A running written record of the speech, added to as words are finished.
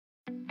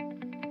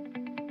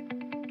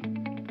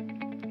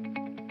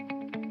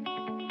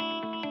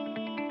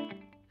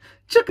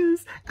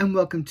Chuckers, and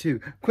welcome to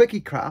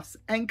Quirky Crafts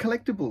and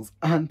Collectibles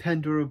on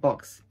Pandora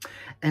Box.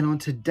 And on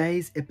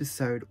today's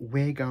episode,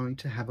 we're going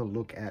to have a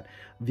look at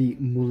the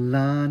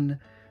Mulan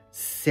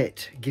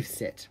gift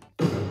set.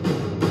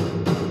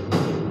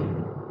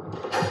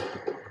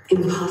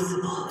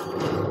 Impossible.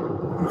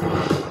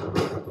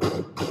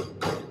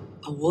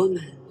 A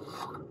woman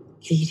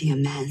leading a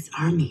man's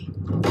army.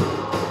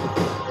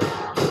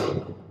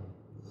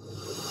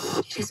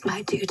 It is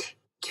my duty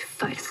to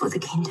fight for the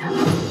kingdom.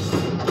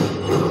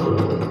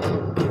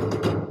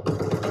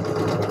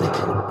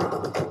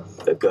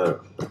 The girl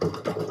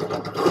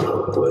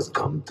who has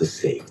come to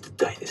save the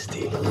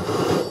dynasty.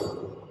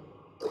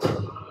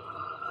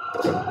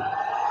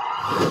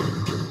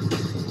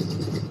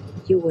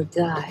 You will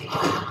die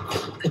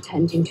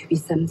pretending to be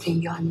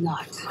something you are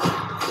not.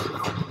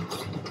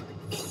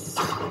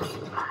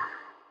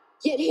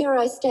 Yet here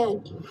I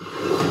stand.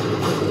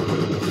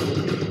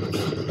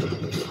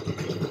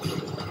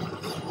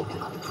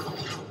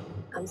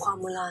 I'm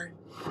Mulan.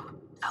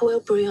 I will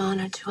bring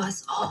honor to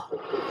us all.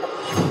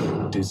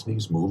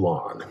 Disney's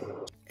Mulan.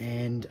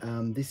 And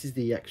this is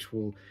the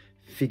actual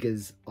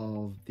figures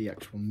of the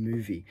actual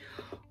movie.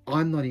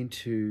 I'm not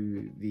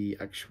into the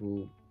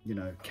actual,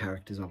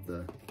 characters of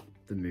the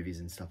movies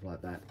and stuff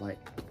like that. Like,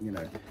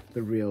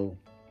 the real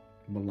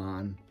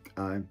Mulan.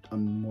 I'm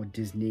more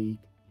Disney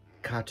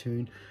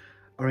cartoon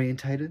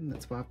orientated, and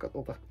that's why I've got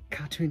all the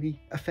cartoony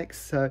effects.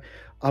 So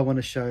I want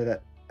to show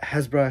that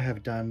Hasbro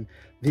have done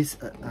this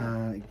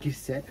gift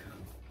set.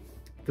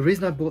 The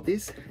reason I bought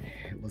this,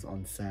 it was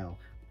on sale.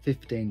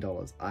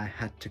 $15. I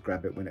had to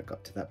grab it when it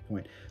got to that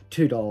point.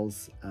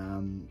 $2,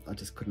 I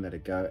just couldn't let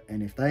it go.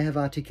 And if they have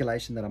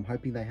articulation that I'm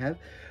hoping they have,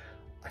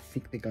 I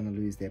think they're going to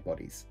lose their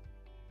bodies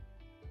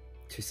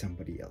to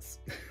somebody else.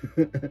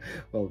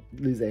 Well,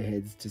 lose their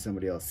heads to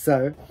somebody else.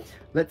 So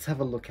let's have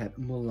a look at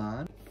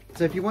Mulan.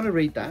 So if you want to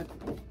read that,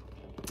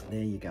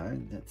 there you go.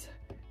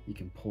 You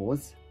can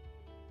pause.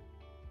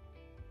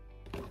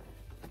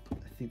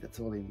 I think that's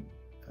all in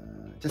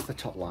just the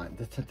top line,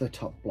 the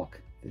top block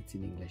that's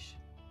in English.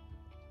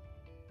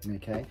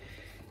 Okay,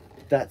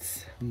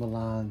 that's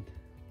Mulan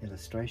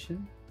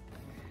illustration,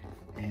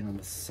 and on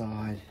the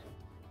side,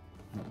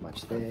 not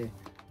much there,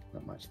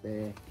 not much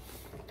there.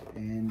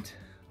 And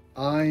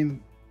I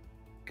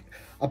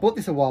bought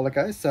this a while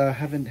ago, so I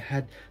haven't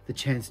had the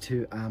chance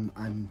to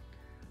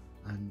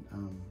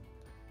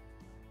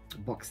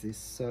box this.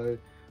 So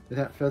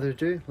without further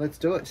ado, let's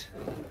do it.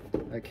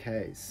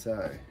 Okay,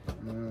 so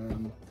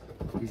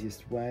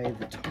easiest way,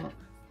 the top,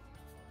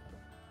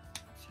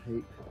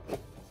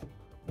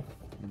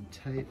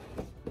 tape.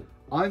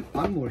 I'm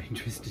more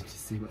interested to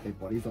see what their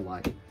bodies are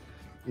like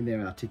in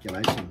their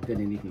articulation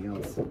than anything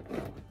else.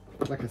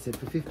 Like I said,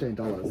 for $15,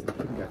 I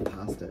couldn't go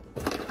past it.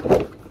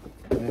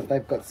 And if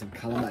they've got some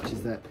colour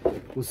matches that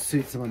will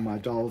suit some of my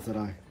dolls that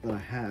I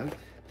have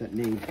that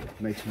need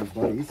matching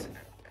bodies.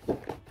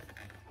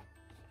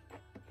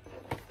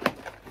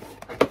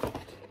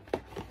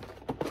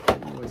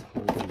 Always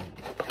hold them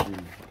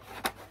in.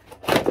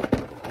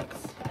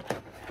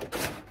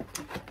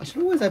 I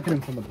should always open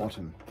them from the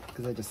bottom,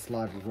 because they just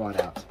slide right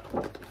out,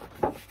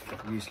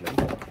 usually.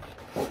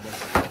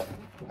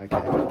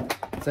 Okay,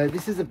 so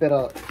this is a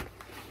better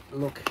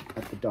look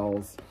at the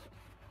dolls.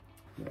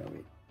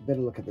 Better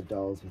look at the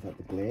dolls without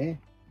the glare.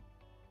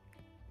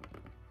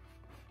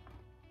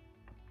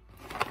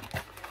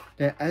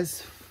 Now,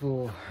 as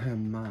for her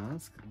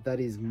mask,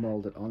 that is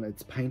molded on.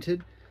 It's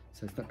painted,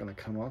 so it's not going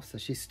to come off. So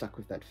she's stuck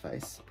with that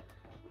face.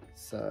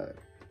 So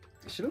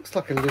she looks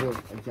like a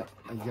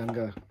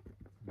younger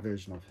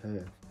version of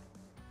her.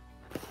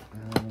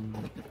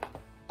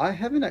 I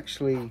haven't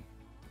actually...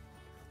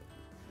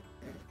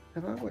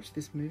 Have I watched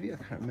this movie? I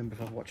can't remember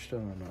if I've watched it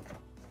or not.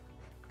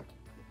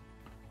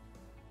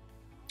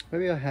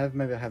 Maybe I have,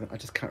 maybe I haven't. I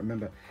just can't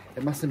remember.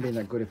 It mustn't have been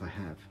that good if I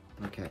have.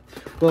 Okay.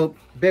 Well,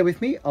 bear with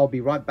me. I'll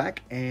be right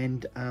back,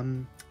 and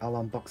I'll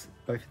unbox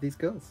both of these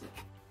girls.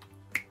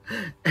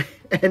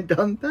 And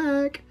I'm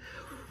back.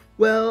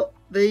 Well,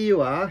 there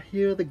you are.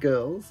 Here are the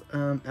girls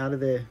out of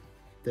their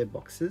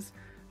boxes.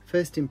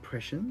 First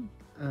impression.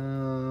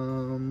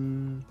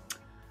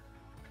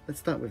 Let's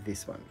start with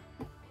this one.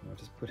 I'll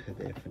just put her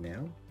there for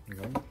now.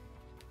 Hang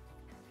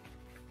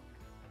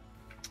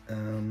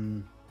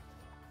on.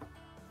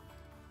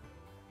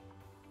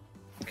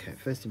 Okay,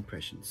 first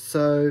impression.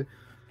 So,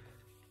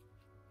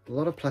 a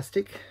lot of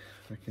plastic.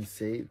 I can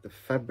see the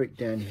fabric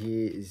down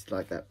here is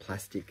like that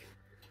plastic.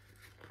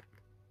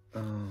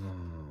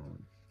 Oh,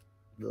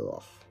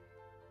 ugh.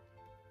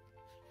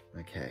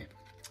 Okay,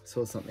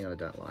 saw something I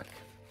don't like.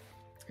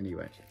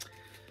 Anyway,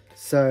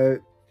 so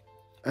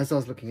as I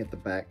was looking at the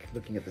back,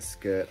 looking at the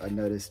skirt, I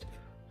noticed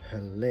her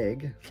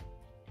leg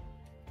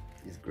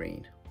is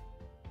green.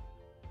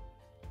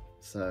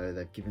 So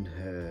they've given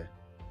her,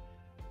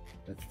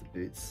 that's the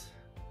boots,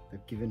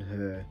 they've given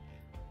her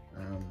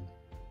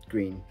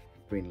green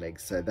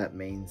legs. So that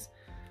means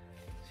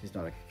she's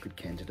not a good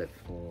candidate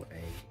for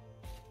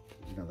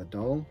another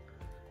doll,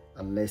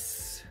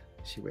 unless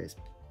she wears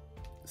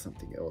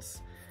something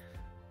else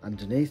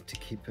underneath to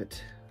keep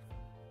it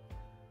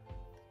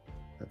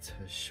That's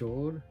her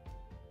sword,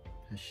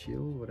 her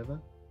shield, whatever.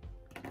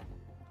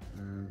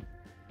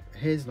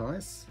 Hair's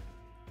nice.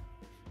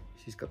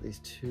 She's got these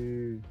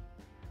two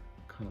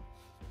kind of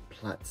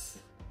plaits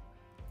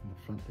in the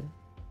front there.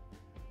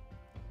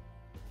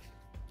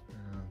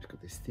 She's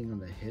got this thing on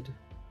the head.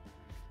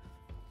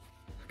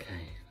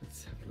 Okay,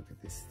 let's have a look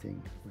at this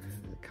thing. Where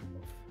did it come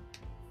off?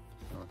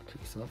 Oh, it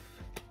clips off.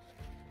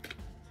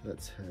 So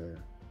that's her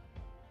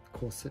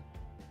corset.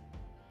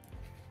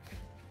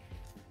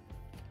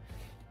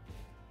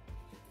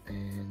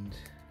 And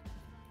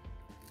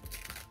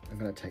I'm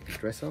going to take the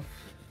dress off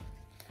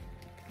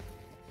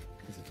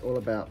because it's all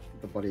about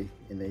the body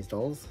in these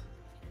dolls.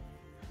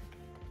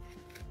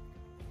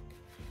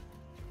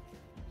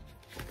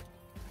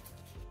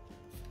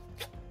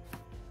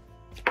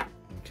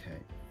 Okay,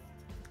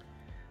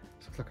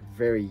 this looks like a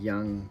very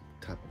young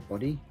type of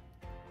body.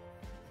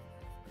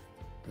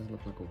 Doesn't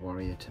look like a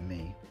warrior to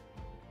me.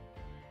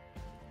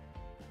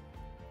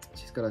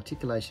 She's got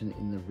articulation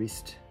in the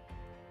wrist,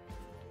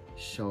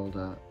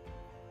 shoulder,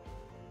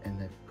 and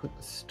they've put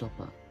a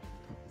stopper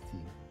type of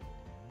thing.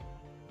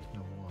 Don't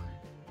know why.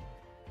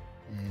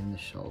 And the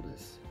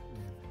shoulders.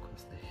 And of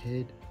course the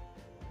head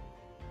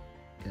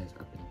goes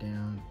up and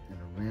down and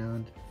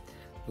around.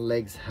 The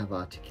legs have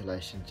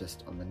articulation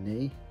just on the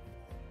knee,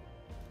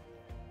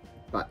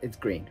 but it's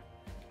green,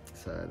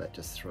 so that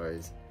just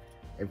throws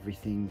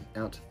everything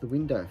out the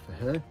window for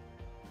her.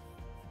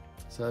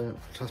 So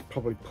just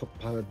probably pop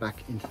her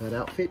back into that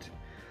outfit.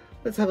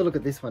 Let's have a look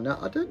at this one. Now,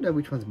 I don't know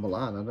which one's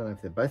Mulan. I don't know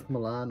if they're both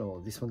Mulan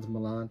or this one's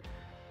Mulan.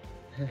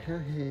 Her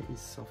hair is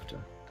softer.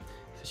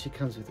 So she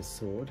comes with a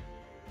sword.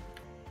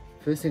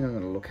 First thing I'm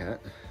going to look at,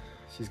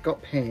 she's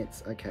got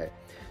pants. Okay,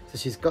 so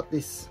she's got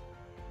this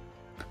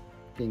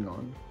thing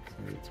on. So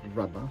it's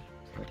rubber,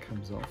 so it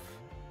comes off.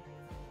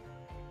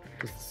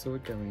 Does the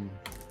sword go in?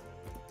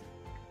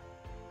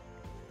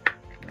 I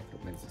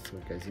thought maybe the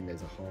sword goes in,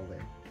 there's a hole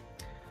there.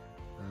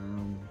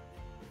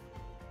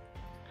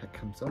 That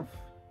comes off.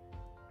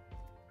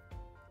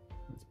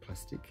 It's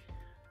plastic.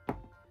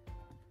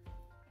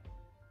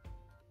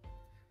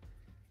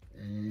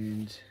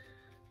 And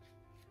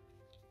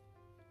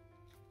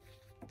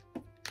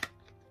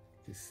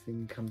this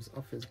thing comes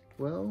off as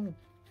well.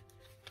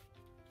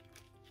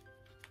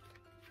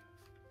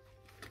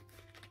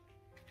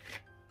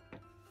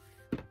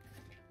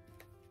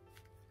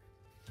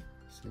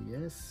 So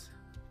yes,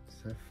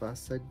 so far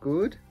so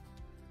good.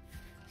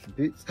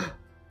 Boots.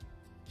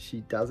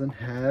 She doesn't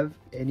have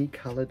any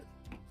coloured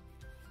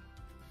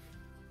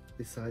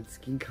besides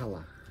skin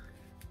colour.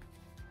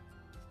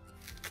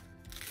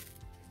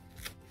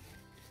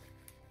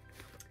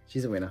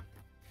 She's a winner.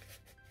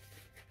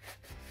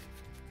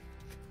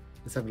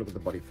 Let's have a look at the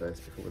body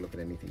first before we look at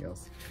anything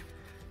else.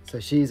 So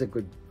she's a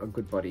good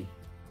body,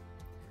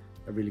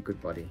 a really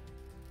good body.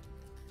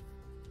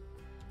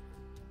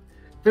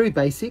 Very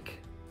basic,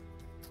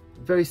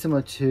 very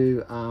similar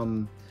to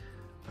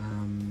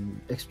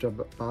Extra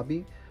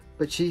Barbie,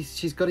 but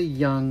she's got a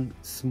young,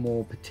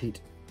 small, petite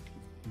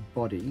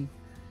body,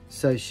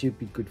 so she'd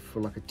be good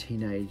for like a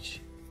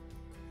teenage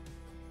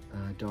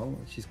doll.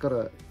 She's got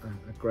a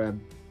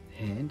grab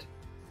hand,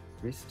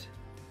 wrist,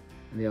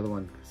 and the other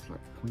one is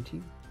like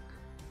pointing.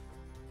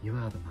 You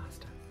are the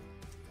master.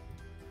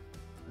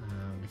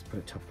 Let's put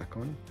her top back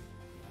on.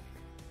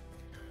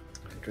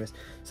 Her dress.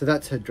 So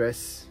that's her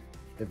dress.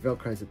 The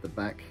Velcro's at the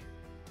back.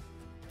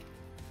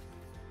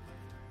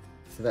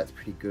 So that's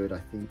pretty good, I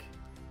think.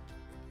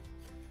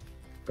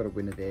 Got a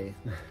winner there.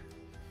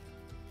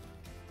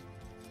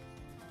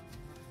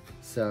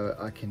 So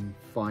I can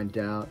find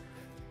out.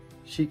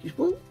 She's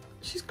got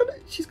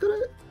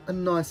a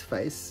nice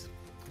face,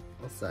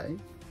 I'll say.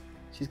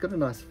 She's got a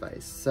nice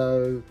face.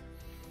 So,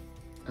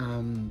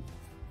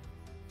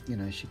 you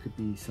know, she could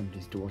be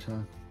somebody's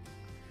daughter.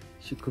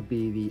 She could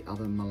be the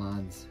other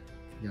Mulan's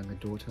younger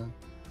daughter,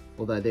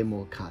 although they're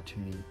more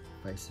cartoony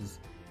faces.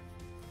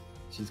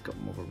 She's got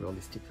more of a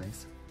realistic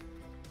face.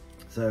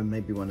 So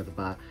maybe one of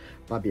the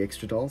Barbie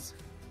extra dolls.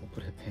 I'll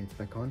put her pants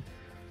back on.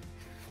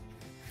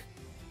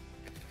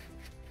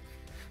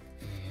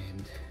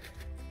 And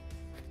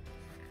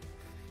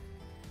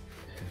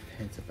her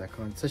pants are back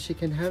on. So she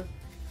can have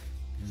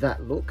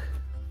that look.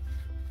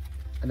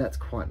 And that's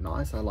quite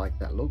nice. I like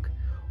that look.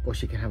 Or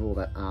she can have all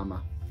that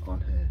armor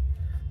on her.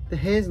 The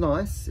hair's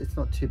nice. It's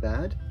not too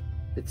bad.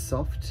 It's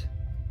soft.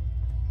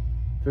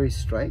 Very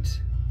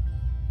straight.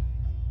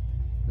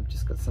 I've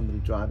just got somebody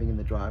driving in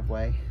the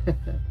driveway.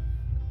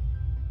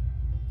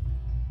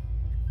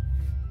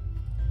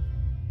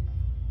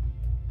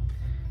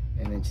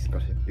 And then she's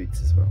got her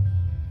boots as well.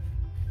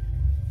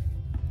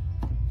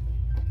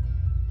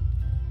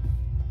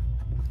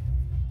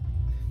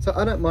 So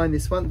I don't mind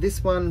this one.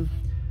 This one,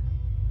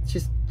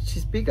 she's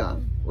bigger,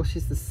 or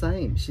she's the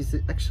same. She's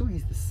actually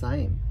the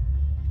same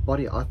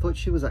body. I thought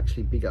she was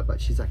actually bigger,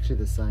 but she's actually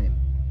the same.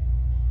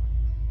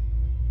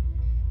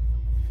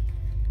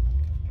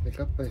 They've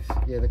got both,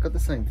 yeah, they've got the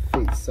same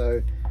feet.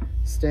 So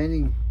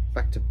standing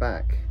back to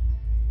back,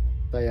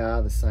 they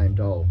are the same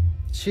doll.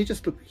 She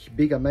just looked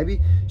bigger. Maybe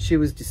she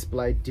was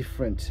displayed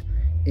different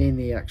in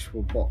the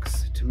actual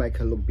box to make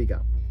her look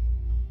bigger,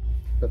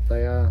 but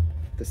they are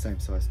the same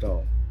size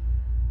doll,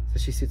 so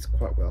she sits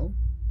quite well.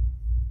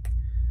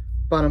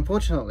 But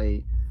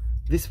unfortunately,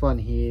 this one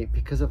here,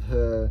 because of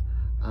her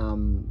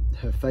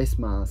her face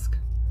mask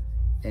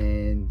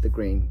and the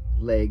green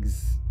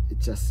legs, it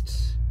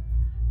just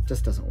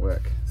doesn't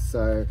work.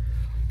 So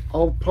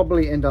I'll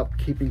probably end up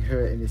keeping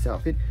her in this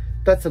outfit.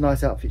 That's a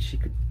nice outfit she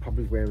could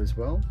probably wear as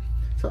well.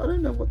 So I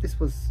don't know what this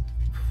was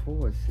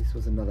for. If this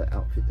was another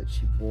outfit that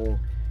she wore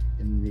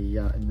in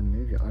the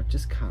movie. I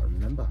just can't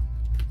remember.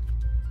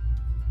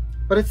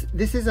 But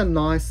this is a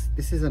nice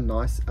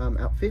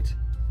outfit.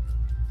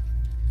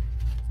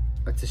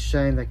 It's a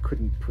shame they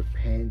couldn't put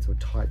pants or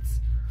tights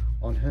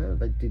on her.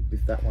 They did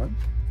with that one.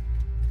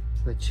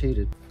 So they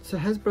cheated. So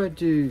Hasbro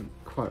do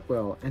quite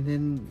well, and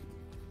then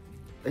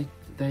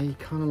they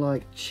kind of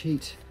like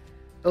cheat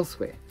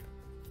elsewhere.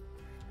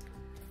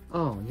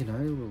 Oh, you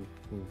know,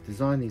 we'll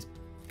design this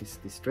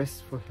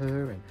dress for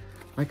her and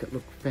make it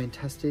look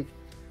fantastic.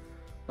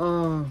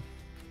 Oh,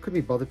 couldn't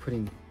be bothered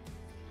putting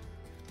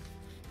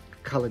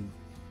coloured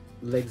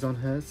legs on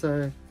her,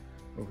 so,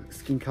 or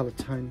skin colour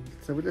tone,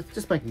 so we're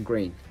just making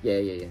green.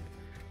 Yeah.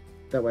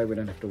 That way we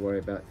don't have to worry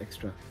about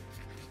extra.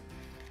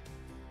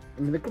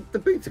 I mean, the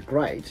boots are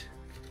great.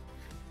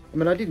 I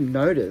mean, I didn't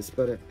notice,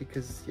 but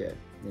because, yeah,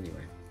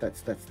 anyway,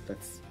 that's it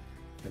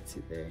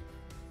there.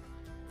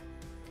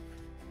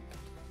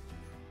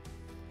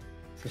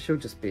 So she'll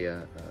just be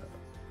a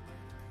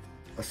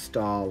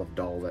style of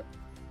doll that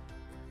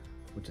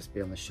will just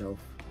be on the shelf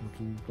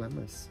looking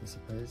glamorous, I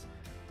suppose.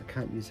 I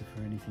can't use it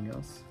for anything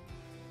else,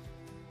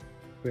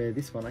 where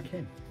this one I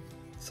can.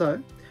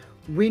 So,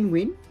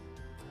 win-win.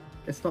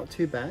 It's not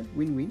too bad,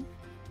 win-win.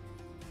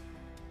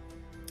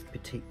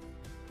 Petite,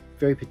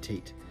 very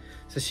petite.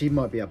 So she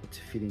might be able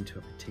to fit into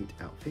a petite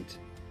outfit.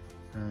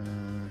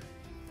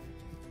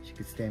 She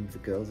could stand with the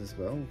girls as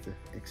well, with the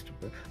extra.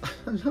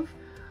 I love,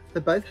 they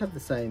both have the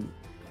same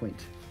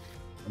point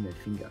on their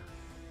finger.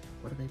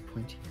 What are they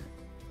pointing at?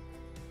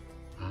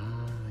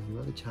 Ah, you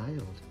are the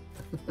child.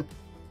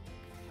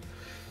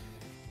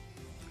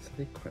 So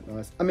they're quite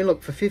nice. I mean,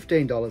 look, for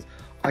 $15,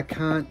 I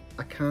can't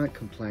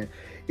complain.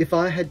 If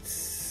I had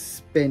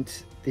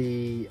spent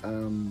the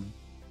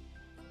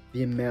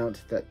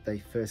amount that they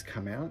first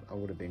come out, I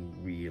would have been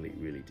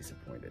really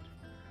disappointed.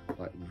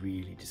 Like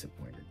really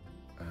disappointed.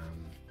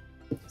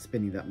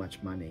 Spending that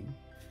much money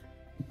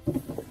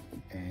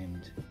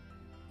and,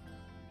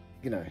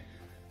 you know,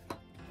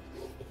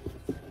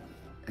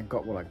 and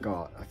got what I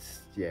got.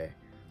 Yeah,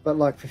 but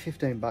like for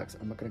 $15,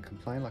 I'm not going to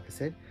complain. Like I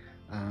said,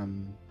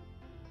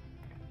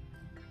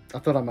 I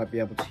thought I might be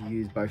able to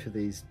use both of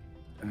these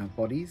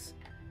bodies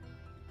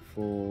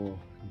for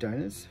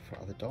donors for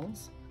other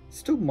dolls.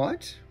 Still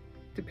might,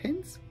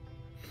 depends.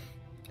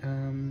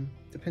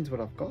 Depends what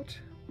I've got.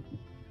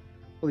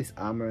 All this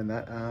armor and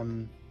that.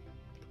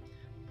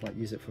 Might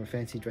use it for a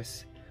fancy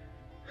dress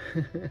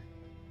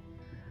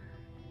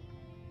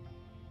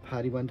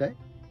party one day.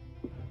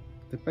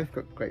 They've both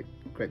got great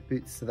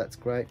boots, so that's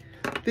great.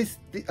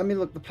 I mean,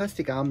 look, the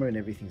plastic armor and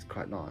everything's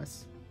quite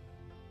nice.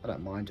 I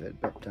don't mind it,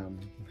 but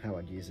how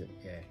I'd use it,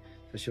 yeah.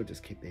 So she'll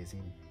just keep these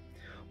in.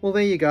 Well,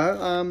 there you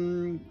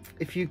go.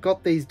 If you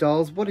got these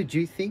dolls, what did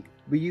you think?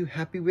 Were you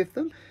happy with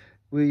them?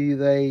 Were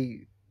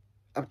they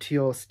up to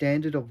your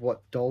standard of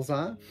what dolls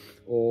are,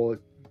 or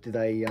do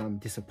they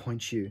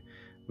disappoint you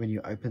when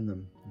you open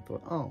them and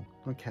thought, oh,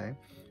 okay.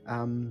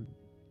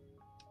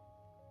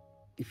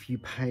 If you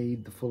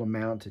paid the full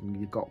amount and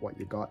you got what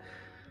you got,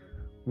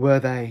 were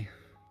they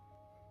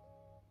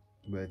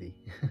worthy?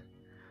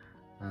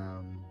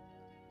 I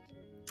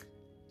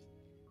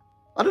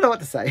don't know what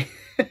to say.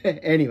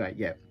 Anyway,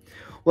 yeah.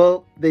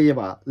 Well, there you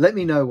are. Let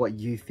me know what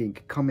you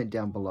think. Comment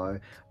down below.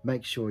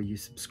 Make sure you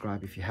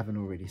subscribe if you haven't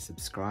already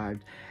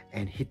subscribed,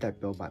 and hit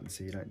that bell button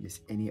so you don't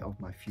miss any of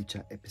my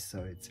future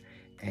episodes.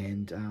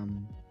 And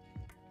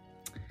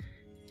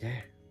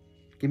yeah,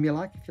 give me a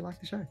like if you like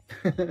the show.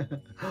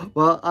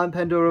 Well, I'm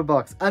Pandora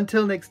Box.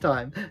 Until next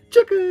time,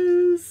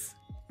 checkers!